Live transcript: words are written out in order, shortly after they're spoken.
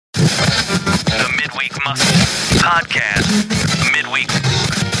The Midweek Muscle Podcast. The Midweek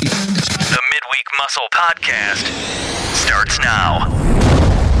Muscle Podcast starts now.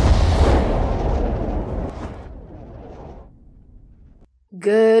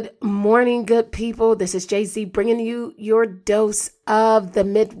 Good morning, good people. This is Jay-Z bringing you your dose of the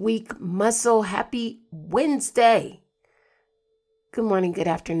Midweek Muscle. Happy Wednesday. Good morning, good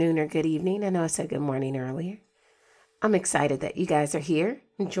afternoon, or good evening. I know I said good morning earlier. I'm excited that you guys are here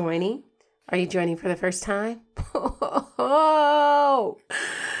and joining. Are you joining for the first time? Oh,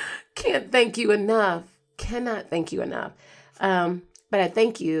 can't thank you enough. Cannot thank you enough. But I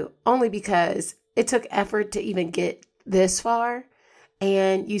thank you only because it took effort to even get this far.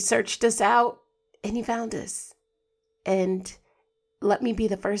 And you searched us out and you found us. And let me be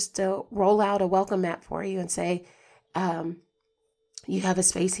the first to roll out a welcome mat for you and say, you have a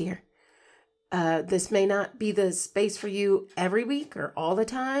space here. This may not be the space for you every week or all the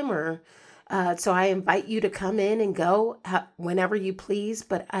time, so I invite you to come in and go whenever you please.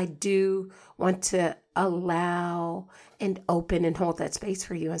 But I do want to allow and open and hold that space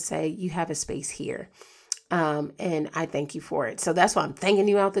for you and say, you have a space here. And I thank you for it. So that's why I'm thanking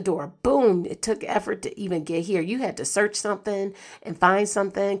you out the door. Boom. It took effort to even get here. You had to search something and find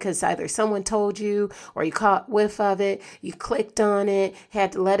something because either someone told you or you caught whiff of it. You clicked on it,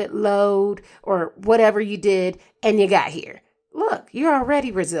 had to let it load or whatever you did, and you got here. Look, you're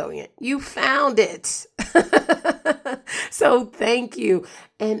already resilient. You found it. So thank you.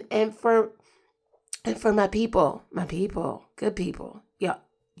 And for my people, good people,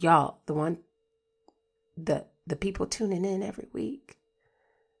 y'all, the people tuning in every week.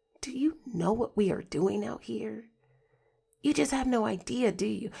 Do you know what we are doing out here? You just have no idea, do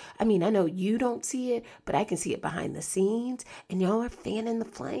you? I mean, I know you don't see it, but I can see it behind the scenes, and y'all are fanning the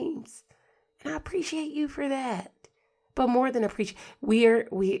flames. And I appreciate you for that. But more than appreciate, we are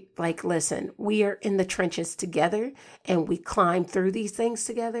in the trenches together, and we climb through these things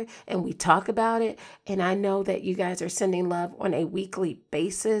together, and we talk about it. And I know that you guys are sending love on a weekly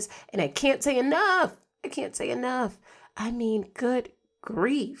basis, and I can't say enough. I mean, good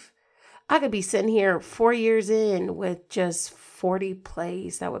grief. I could be sitting here 4 years in with just 40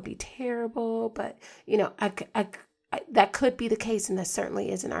 plays. That would be terrible. But, I that could be the case, and that certainly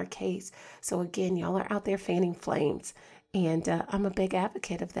isn't our case. So, again, y'all are out there fanning flames. And I'm a big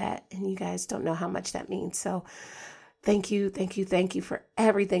advocate of that. And you guys don't know how much that means. So thank you for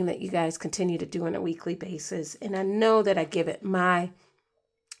everything that you guys continue to do on a weekly basis. And I know that I give it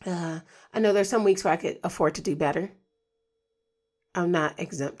I know there's some weeks where I could afford to do better. I'm not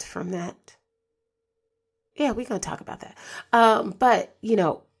exempt from that. Yeah, we're going to talk about that. But,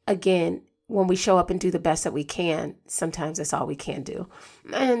 again, when we show up and do the best that we can, sometimes that's all we can do.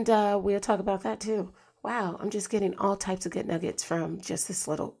 And we'll talk about that too. Wow, I'm just getting all types of good nuggets from just this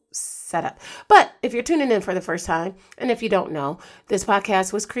little setup. But if you're tuning in for the first time, and if you don't know, this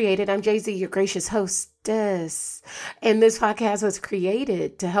podcast was created. I'm Jay-Z, your gracious hostess. And this podcast was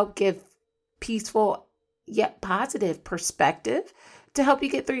created to help give peaceful yet positive perspective to help you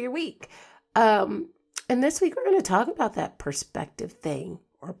get through your week. And this week we're going to talk about that perspective thing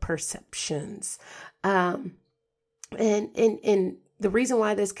or perceptions. And the reason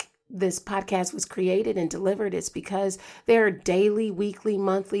why this podcast was created and delivered is because there are daily, weekly,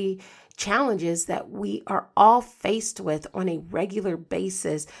 monthly challenges that we are all faced with on a regular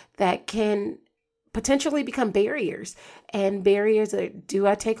basis that can potentially become barriers. And barriers are, do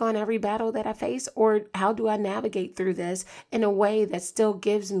I take on every battle that I face, or how do I navigate through this in a way that still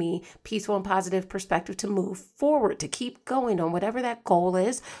gives me peaceful and positive perspective to move forward, to keep going on whatever that goal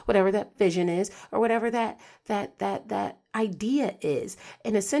is, whatever that vision is, or whatever that idea is.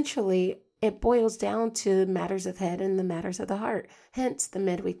 And essentially it boils down to matters of head and the matters of the heart. Hence the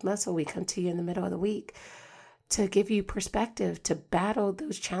midweek muscle. We come to you in the middle of the week to give you perspective to battle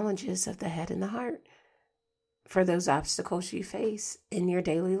those challenges of the head and the heart for those obstacles you face in your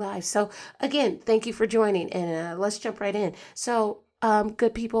daily life. So again, thank you for joining, and let's jump right in. So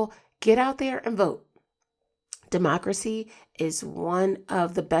good people, get out there and vote. Democracy is one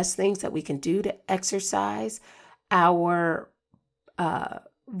of the best things that we can do to exercise our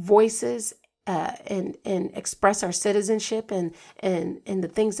voices and express our citizenship and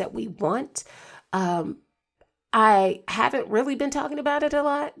the things that we want. I haven't really been talking about it a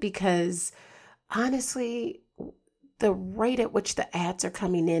lot because honestly, the rate at which the ads are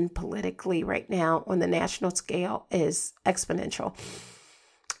coming in politically right now on the national scale is exponential.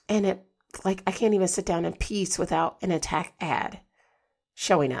 And I can't even sit down in peace without an attack ad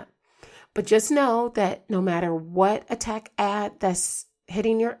showing up. But just know that no matter what attack ad that's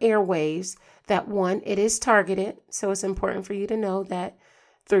hitting your airwaves, that one, it is targeted. So it's important for you to know that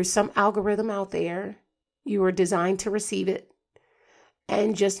through some algorithm out there. You were designed to receive it.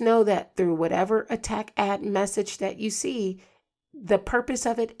 And just know that through whatever attack ad message that you see, the purpose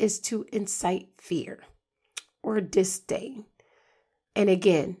of it is to incite fear or disdain. And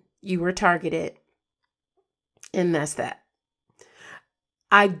again, you were targeted, and that's that.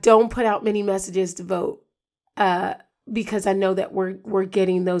 I don't put out many messages to vote because I know that we're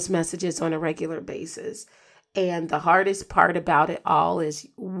getting those messages on a regular basis. And the hardest part about it all is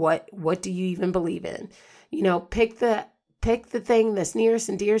what do you even believe in? Pick the thing that's nearest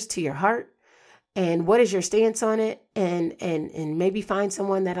and dearest to your heart, and what is your stance on it, and maybe find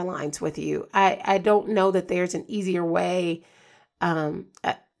someone that aligns with you. I don't know that there's an easier way.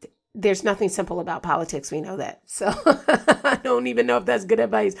 There's nothing simple about politics. We know that. So I don't even know if that's good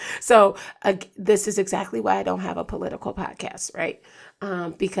advice. So this is exactly why I don't have a political podcast, right?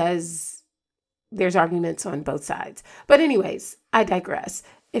 Because there's arguments on both sides. But anyways, I digress.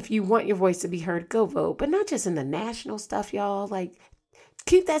 If you want your voice to be heard, go vote, but not just in the national stuff, y'all. Like,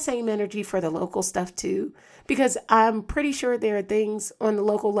 keep that same energy for the local stuff too, because I'm pretty sure there are things on the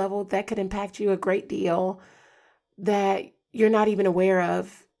local level that could impact you a great deal that you're not even aware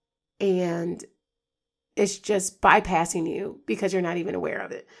of. And it's just bypassing you because you're not even aware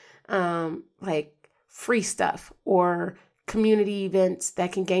of it. Like free stuff or community events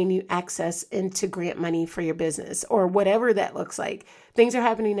that can gain you access into grant money for your business or whatever that looks like. Things are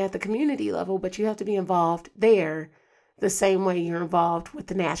happening at the community level, but you have to be involved there the same way you're involved with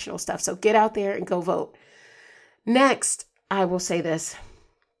the national stuff. So get out there and go vote. Next, I will say this.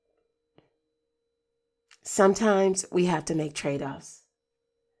 Sometimes we have to make trade-offs.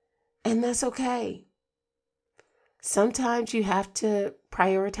 And that's okay. Sometimes you have to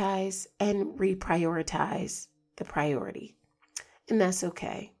prioritize and reprioritize the priority. And that's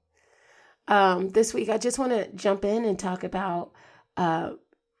okay. This week, I just want to jump in and talk about, I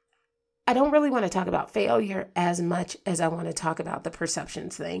don't really want to talk about failure as much as I want to talk about the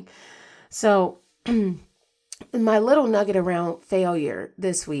perceptions thing. So my little nugget around failure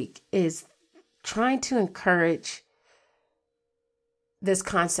this week is trying to encourage this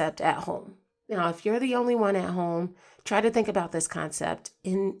concept at home. Now, if you're the only one at home, try to think about this concept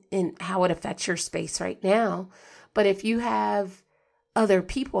in how it affects your space right now. But if you have other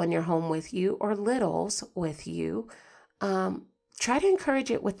people in your home with you or littles with you, try to encourage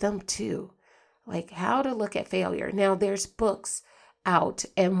it with them too. Like how to look at failure. Now, there's books out,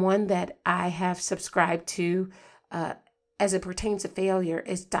 and one that I have subscribed to as it pertains to failure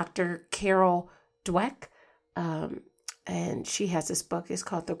is Dr. Carol Dweck. And she has this book. It's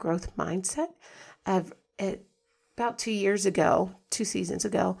called The Growth Mindset. About 2 seasons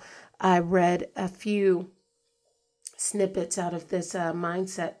ago, I read a few snippets out of this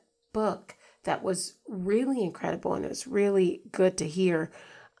mindset book that was really incredible. And it was really good to hear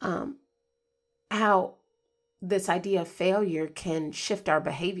how this idea of failure can shift our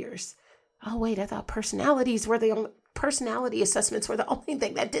behaviors. Oh, wait, I thought personality assessments were the only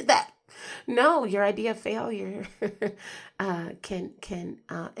thing that did that. No, your idea of failure can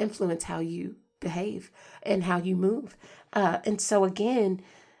influence how you behave and how you move. And so again,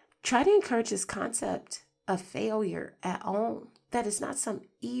 try to encourage this concept of failure at home. That is not some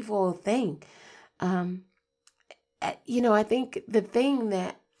evil thing. I think the thing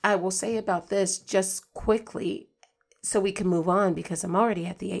that I will say about this just quickly, so we can move on because I'm already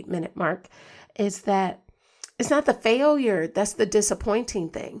at the 8-minute mark, is that it's not the failure that's the disappointing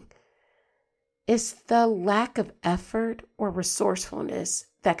thing. It's the lack of effort or resourcefulness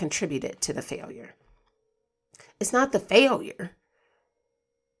that contributed to the failure. It's not the failure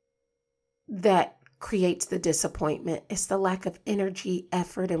that creates the disappointment. It's the lack of energy,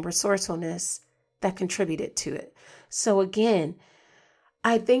 effort, and resourcefulness that contributed to it. So again,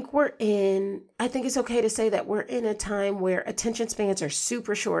 I think it's okay to say that we're in a time where attention spans are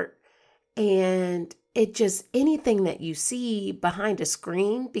super short, and anything that you see behind a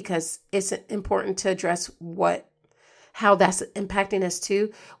screen, because it's important to address how that's impacting us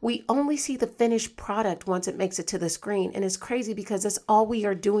too. We only see the finished product once it makes it to the screen. And it's crazy because that's all we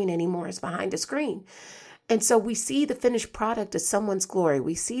are doing anymore is behind a screen. And so we see the finished product of someone's glory.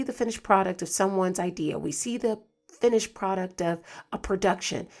 We see the finished product of someone's idea. We see the finished product of a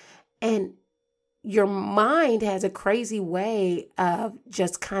production. And your mind has a crazy way of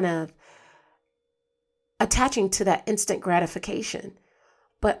just kind of attaching to that instant gratification.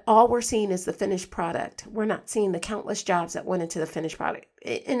 But all we're seeing is the finished product. We're not seeing the countless jobs that went into the finished product.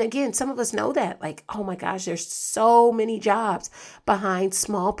 And again, some of us know that, like, oh my gosh, there's so many jobs behind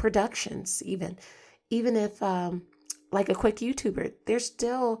small productions. Even if like a quick YouTuber, there's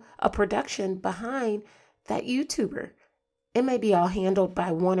still a production behind that YouTuber. It may be all handled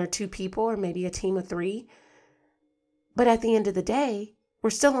by 1 or 2 people or maybe a team of 3. But at the end of the day, we're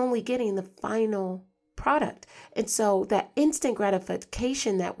still only getting the final product. And so that instant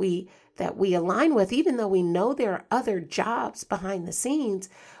gratification that we align with, even though we know there are other jobs behind the scenes,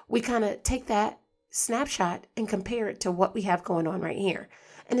 we kind of take that snapshot and compare it to what we have going on right here.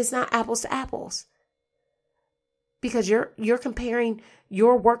 And it's not apples to apples, because you're comparing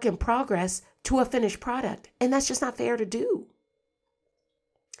your work in progress to a finished product. And that's just not fair to do.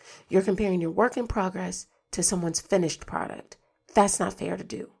 You're comparing your work in progress to someone's finished product. That's not fair to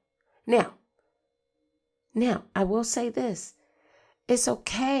do. Now, I will say this. It's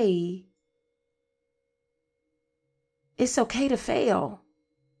okay. It's okay to fail.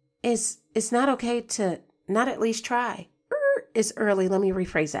 It's not okay to not at least try. It's early. Let me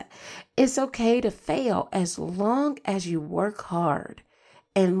rephrase that. It's okay to fail as long as you work hard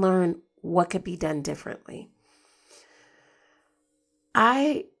and learn what could be done differently.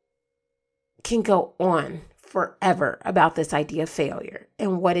 I can go on forever about this idea of failure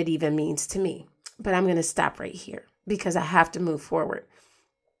and what it even means to me, but I'm going to stop right here because I have to move forward.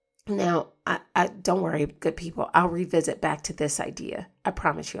 Now, I don't worry, good people. I'll revisit back to this idea. I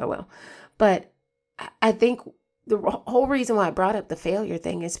promise you I will. But I think the whole reason why I brought up the failure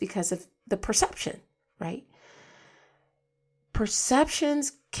thing is because of the perception, right?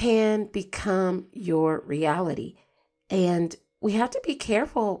 Perceptions can become your reality. And we have to be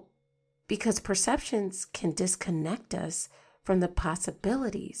careful because perceptions can disconnect us from the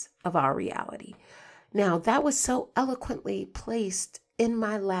possibilities of our reality. Now, that was so eloquently placed in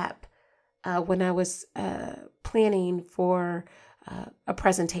my lap when I was planning for a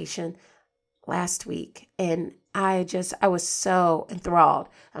presentation last week. And I was so enthralled.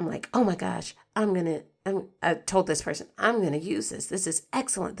 I'm like, oh my gosh, I told this person, I'm going to use this. This is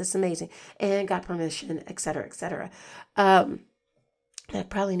excellent. This is amazing. And got permission, et cetera, et cetera. I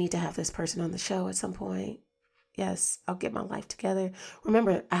probably need to have this person on the show at some point. Yes, I'll get my life together.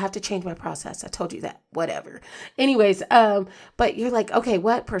 Remember, I have to change my process. I told you that. Whatever. Anyways, but you're like, okay,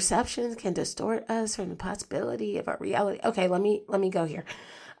 what perceptions can distort us from the possibility of our reality? Okay, let me go here.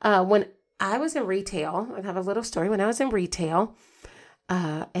 When I was in retail, I have a little story. When I was in retail,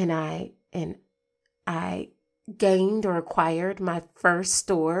 and I gained or acquired my first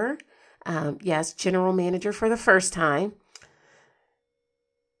store. Yes, general manager for the first time.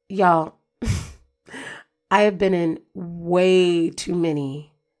 Y'all, I have been in way too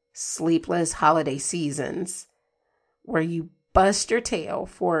many sleepless holiday seasons where you bust your tail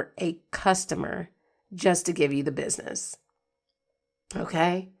for a customer just to give you the business.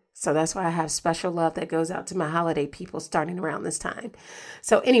 Okay? So that's why I have special love that goes out to my holiday people starting around this time.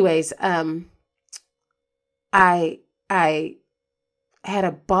 So anyways, I had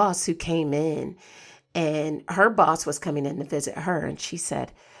a boss who came in, and her boss was coming in to visit her, and she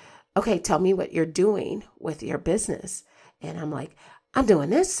said, okay, tell me what you're doing with your business. And I'm like, I'm doing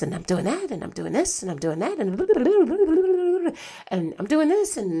this and I'm doing that and I'm doing this and I'm doing that and I'm doing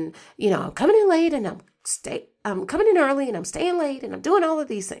this and, I'm coming in late and I'm coming in early and I'm staying late and I'm doing all of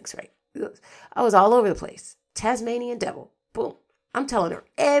these things, right? I was all over the place. Tasmanian devil. Boom. I'm telling her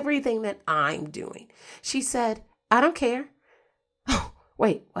everything that I'm doing. She said, I don't care. Oh,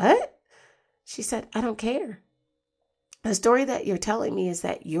 wait, what? She said, I don't care. The story that you're telling me is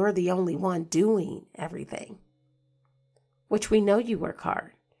that you're the only one doing everything, which we know you work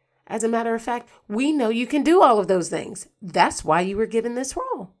hard. As a matter of fact, we know you can do all of those things. That's why you were given this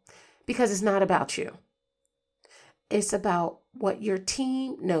role, because it's not about you. It's about what your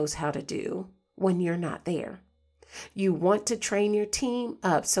team knows how to do when you're not there. You want to train your team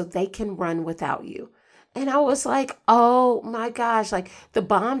up so they can run without you. And I was like, oh my gosh, like the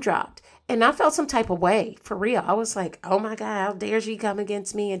bomb dropped. And I felt some type of way, for real. I was like, oh my God, how dare she come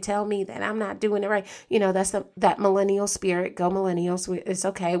against me and tell me that I'm not doing it right? That's that millennial spirit. Go millennials. It's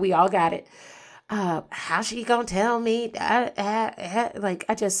okay. We all got it. How she gonna tell me?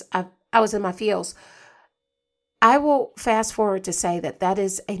 I was in my feels. I will fast forward to say that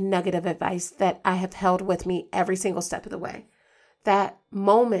is a nugget of advice that I have held with me every single step of the way. That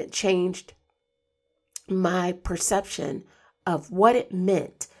moment changed my perception of what it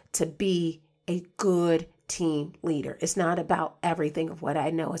meant to be a good team leader. It's not about everything of what I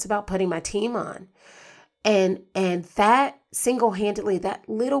know. It's about putting my team on. And that single-handedly, that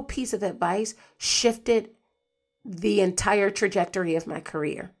little piece of advice shifted the entire trajectory of my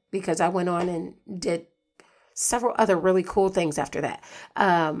career, because I went on and did several other really cool things after that.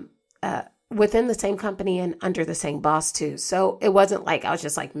 Within the same company and under the same boss too. So it wasn't like I was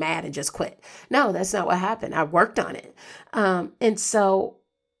just like mad and just quit. No, that's not what happened. I worked on it. And so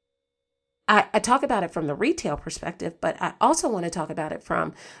I talk about it from the retail perspective, but I also want to talk about it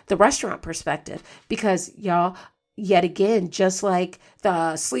from the restaurant perspective because y'all, yet again, just like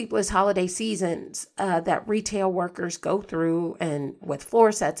the sleepless holiday seasons that retail workers go through and with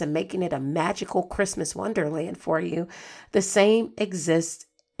floor sets and making it a magical Christmas wonderland for you, the same exists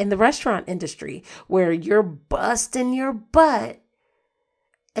in the restaurant industry where you're busting your butt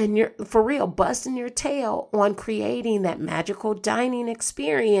and you're for real busting your tail on creating that magical dining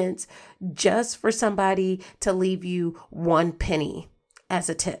experience just for somebody to leave you 1 penny as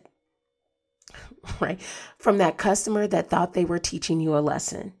a tip, right? From that customer that thought they were teaching you a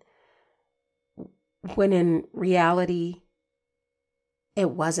lesson, when in reality,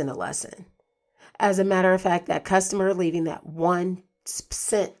 it wasn't a lesson. As a matter of fact, that customer leaving that 1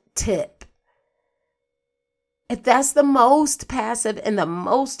 cent tip, if that's the most passive and the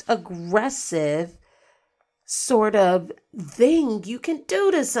most aggressive sort of thing you can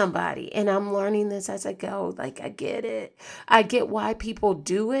do to somebody. And I'm learning this as I go. Like, I get it. I get why people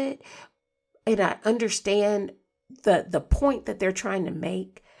do it. And I understand the point that they're trying to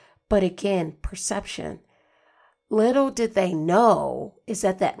make. But again, perception. Little did they know is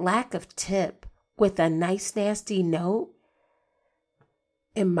that lack of tip with a nice, nasty note,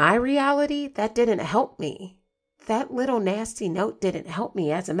 in my reality, that didn't help me. That little nasty note didn't help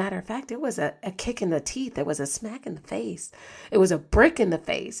me. As a matter of fact, it was a kick in the teeth. It was a smack in the face. It was a brick in the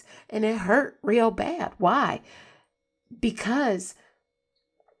face. And it hurt real bad. Why? Because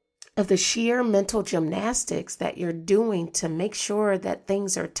of the sheer mental gymnastics that you're doing to make sure that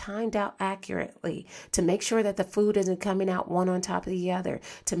things are timed out accurately, to make sure that the food isn't coming out one on top of the other,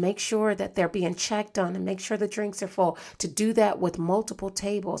 to make sure that they're being checked on and make sure the drinks are full, to do that with multiple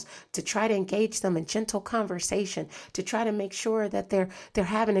tables, to try to engage them in gentle conversation, to try to make sure that they're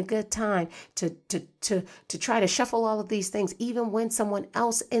having a good time, to try to shuffle all of these things, even when someone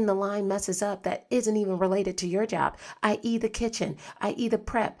else in the line messes up that isn't even related to your job, i.e. the kitchen, i.e. the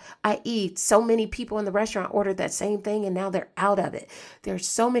prep, i.e. so many people in the restaurant ordered that same thing and now they're out of it. There's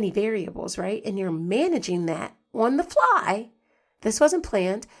so many variables, right? And you're managing that on the fly. This wasn't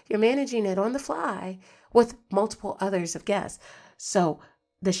planned. You're managing it on the fly with multiple others of guests. So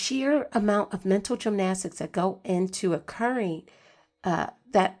the sheer amount of mental gymnastics that go into occurring,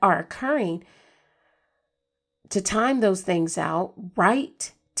 that are occurring to time those things out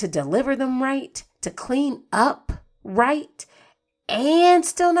right, to deliver them right, to clean up right, and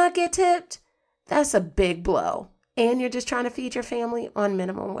still not get tipped, that's a big blow. And you're just trying to feed your family on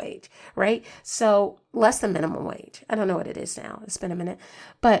minimum wage, right? So less than minimum wage. I don't know what it is now. It's been a minute.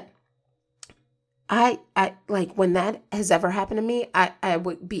 But I like when that has ever happened to me, I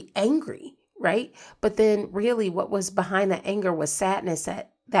would be angry, right? But then really what was behind that anger was sadness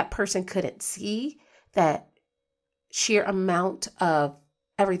that that person couldn't see that sheer amount of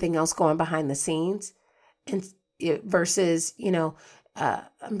everything else going behind the scenes and versus,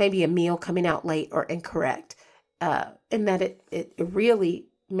 maybe a meal coming out late or incorrect. And that it really,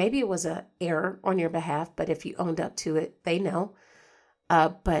 maybe it was an error on your behalf, but if you owned up to it, they know.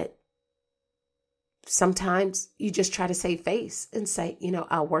 But sometimes you just try to save face and say,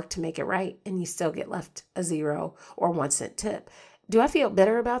 I'll work to make it right. And you still get left a 0 or 1 cent tip. Do I feel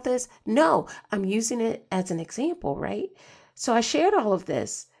bitter about this? No, I'm using it as an example, right? So I shared all of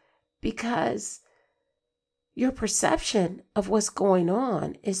this because your perception of what's going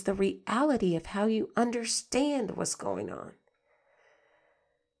on is the reality of how you understand what's going on.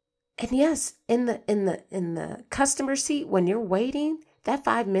 And yes, in the customer seat, when you're waiting, that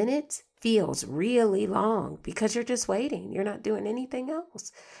 5 minutes feels really long because you're just waiting. You're not doing anything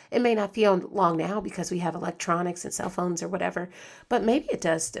else. It may not feel long now because we have electronics and cell phones or whatever, but maybe it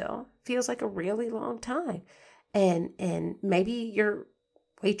does still. Feels like a really long time. And maybe your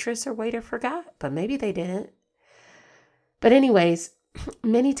waitress or waiter forgot, but maybe they didn't. But anyways,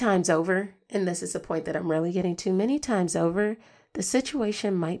 many times over, and this is the point that I'm really getting to, many times over, the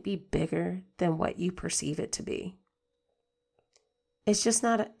situation might be bigger than what you perceive it to be. It's just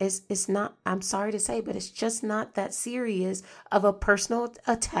not, it's not, I'm sorry to say, but it's just not that serious of a personal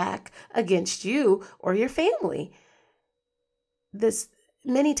attack against you or your family. This,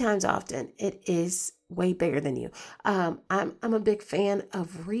 many times often, it is way bigger than you. I'm a big fan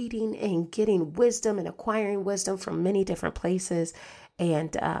of reading and getting wisdom and acquiring wisdom from many different places.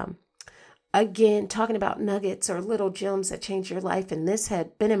 And again, talking about nuggets or little gems that change your life. And this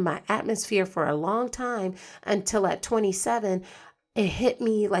had been in my atmosphere for a long time until at 27, it hit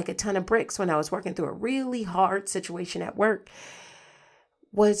me like a ton of bricks when I was working through a really hard situation at work.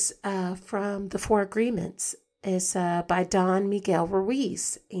 Was from The 4 Agreements. It's by Don Miguel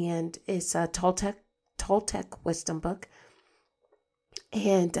Ruiz, and it's a Toltec wisdom book.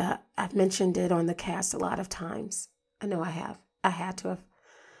 And I've mentioned it on the cast a lot of times. I know I have. I had to have.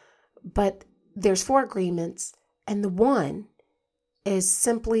 But there's 4 agreements. And the one is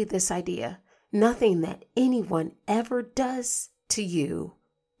simply this idea. Nothing that anyone ever does to you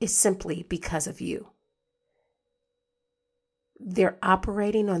is simply because of you. They're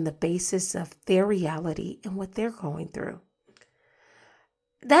operating on the basis of their reality and what they're going through.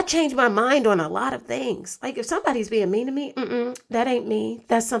 That changed my mind on a lot of things. Like if somebody's being mean to me, that ain't me.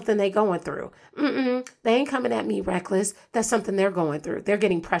 That's something they going through. They ain't coming at me reckless. That's something they're going through. They're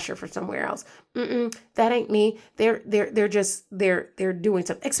getting pressure from somewhere else. That ain't me. They're doing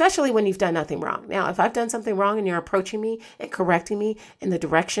something, especially when you've done nothing wrong. Now, if I've done something wrong and you're approaching me and correcting me in the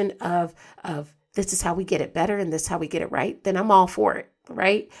direction of this is how we get it better and this is how we get it right, then I'm all for it,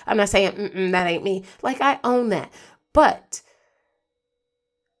 right? I'm not saying, that ain't me. Like I own that. But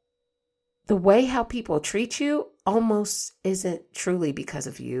the way how people treat you almost isn't truly because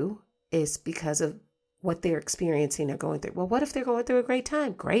of you. It's because of what they're experiencing or going through. Well, what if they're going through a great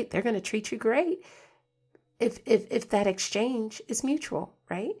time? Great. They're going to treat you great. If that exchange is mutual,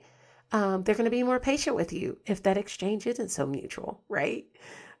 right? They're going to be more patient with you if that exchange isn't so mutual, right?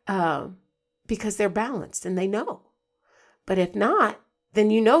 Because they're balanced and they know. But if not, then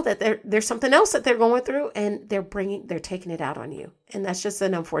you know that there's something else that they're going through and they're taking it out on you. And that's just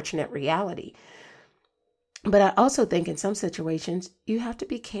an unfortunate reality. But I also think in some situations, you have to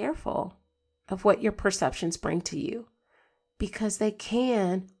be careful of what your perceptions bring to you, because they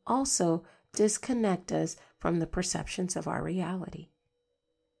can also disconnect us from the perceptions of our reality.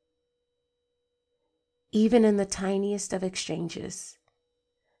 Even in the tiniest of exchanges.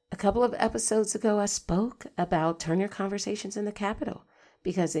 A couple of episodes ago, I spoke about turn your conversations into capital.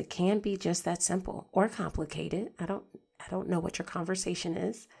 Because it can be just that simple or complicated. I don't know what your conversation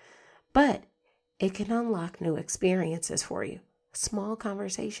is, but it can unlock new experiences for you. A small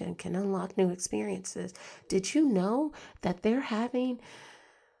conversation can unlock new experiences. Did you know that they're having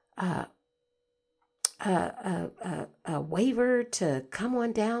a waiver to come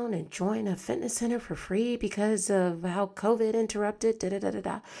on down and join a fitness center for free because of how COVID interrupted?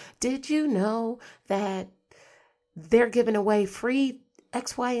 Did you know that they're giving away free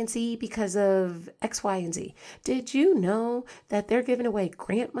X, Y, and Z because of X, Y, and Z? Did you know that they're giving away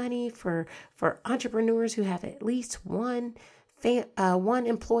grant money for entrepreneurs who have at least one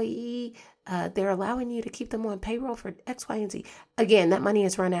employee? They're allowing you to keep them on payroll for X, Y, and Z. Again, that money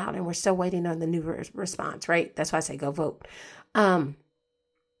has run out and we're still waiting on the new response, right? That's why I say go vote.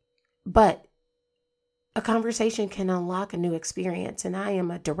 But a conversation can unlock a new experience, and I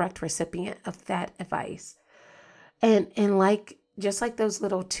am a direct recipient of that advice. And just like those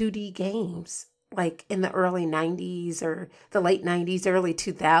little 2D games, like in the early 90s or the late 90s, early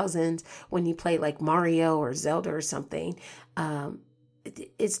 2000s, when you play like Mario or Zelda or something,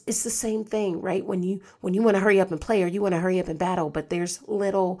 it's the same thing, right? When you want to hurry up and play or you want to hurry up and battle, but there's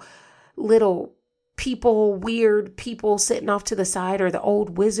little people, weird people sitting off to the side, or the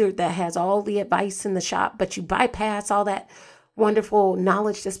old wizard that has all the advice in the shop, but you bypass all that wonderful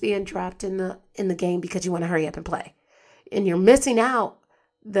knowledge that's being dropped in the game because you want to hurry up and play. And you're missing out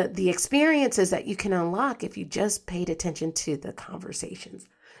the experiences that you can unlock if you just paid attention to the conversations,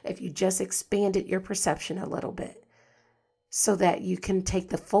 if you just expanded your perception a little bit so that you can take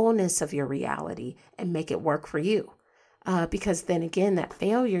the fullness of your reality and make it work for you. Because then again, that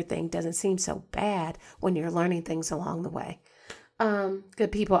failure thing doesn't seem so bad when you're learning things along the way.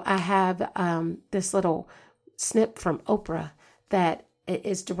 Good people, I have this little snip from Oprah that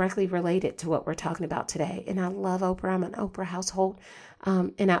is directly related to what we're talking about today. And I love Oprah. I'm an Oprah household.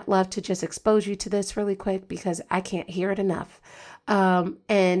 And I'd love to just expose you to this really quick because I can't hear it enough.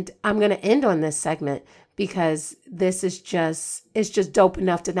 And I'm going to end on this segment because this is it's just dope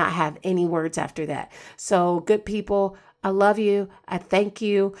enough to not have any words after that. So good people, I love you. I thank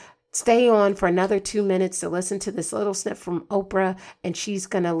you. Stay on for another 2 minutes to listen to this little snip from Oprah, and she's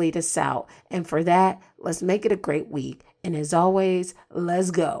going to lead us out. And for that, let's make it a great week. And as always,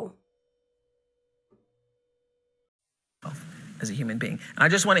 let's go. As a human being. And I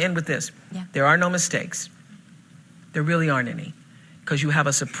just want to end with this. Yeah. There are no mistakes. There really aren't any, because you have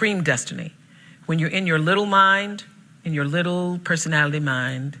a supreme destiny. When you're in your little mind, in your little personality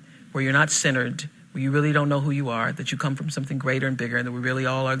mind, where you're not centered, where you really don't know who you are, that you come from something greater and bigger, and that we really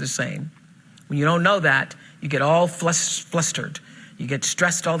all are the same. When you don't know that, you get all flustered. You get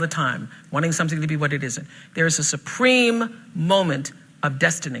stressed all the time, wanting something to be what it isn't. There is a supreme moment of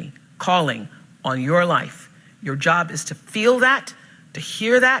destiny calling on your life. Your job is to feel that, to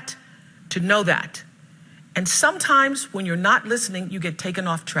hear that, to know that. And sometimes when you're not listening, you get taken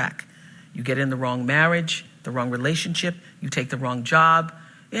off track. You get in the wrong marriage, the wrong relationship, you take the wrong job.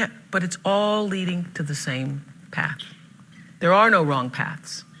 Yeah, but it's all leading to the same path. There are no wrong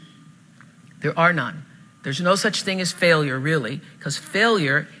paths. There are none. There's no such thing as failure, really, because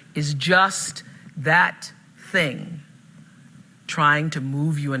failure is just that thing trying to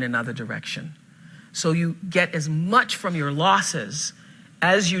move you in another direction. So you get as much from your losses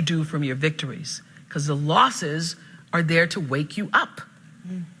as you do from your victories, because the losses are there to wake you up.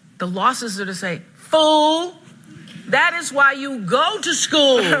 The losses are to say, fool, that is why you go to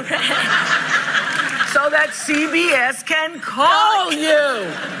school. So that CBS can call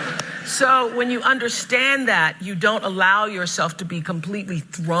you. So when you understand that, you don't allow yourself to be completely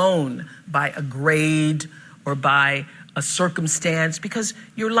thrown by a grade or by a circumstance, because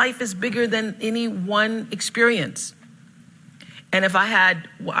your life is bigger than any one experience. And if I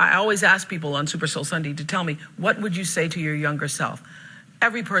always ask people on Super Soul Sunday to tell me, what would you say to your younger self?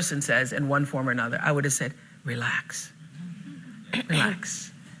 Every person says in one form or another, I would have said, relax,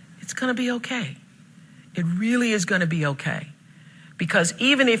 relax. It's going to be okay. It really is going to be okay. Because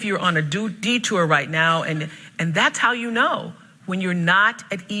even if you're on a detour right now, and that's how you know, when you're not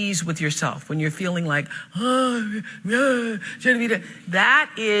at ease with yourself, when you're feeling like, that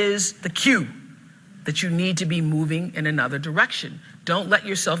is the cue that you need to be moving in another direction. Don't let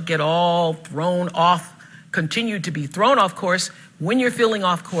yourself get all thrown off, continue to be thrown off course. When you're feeling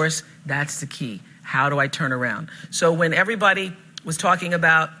off course, that's the key. How do I turn around? So when everybody was talking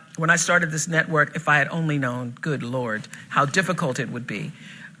about, when I started this network, if I had only known, good Lord, how difficult it would be.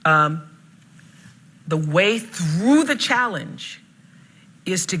 The way through the challenge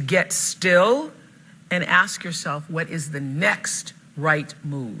is to get still and ask yourself, what is the next right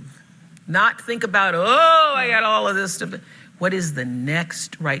move? Not think about, oh, I got all of this stuff. What is the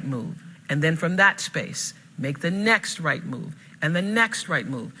next right move? And then from that space, make the next right move and the next right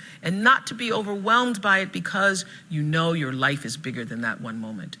move. And not to be overwhelmed by it, because you know your life is bigger than that one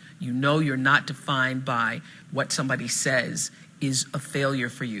moment. You know you're not defined by what somebody says is a failure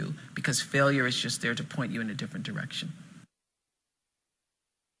for you, because failure is just there to point you in a different direction.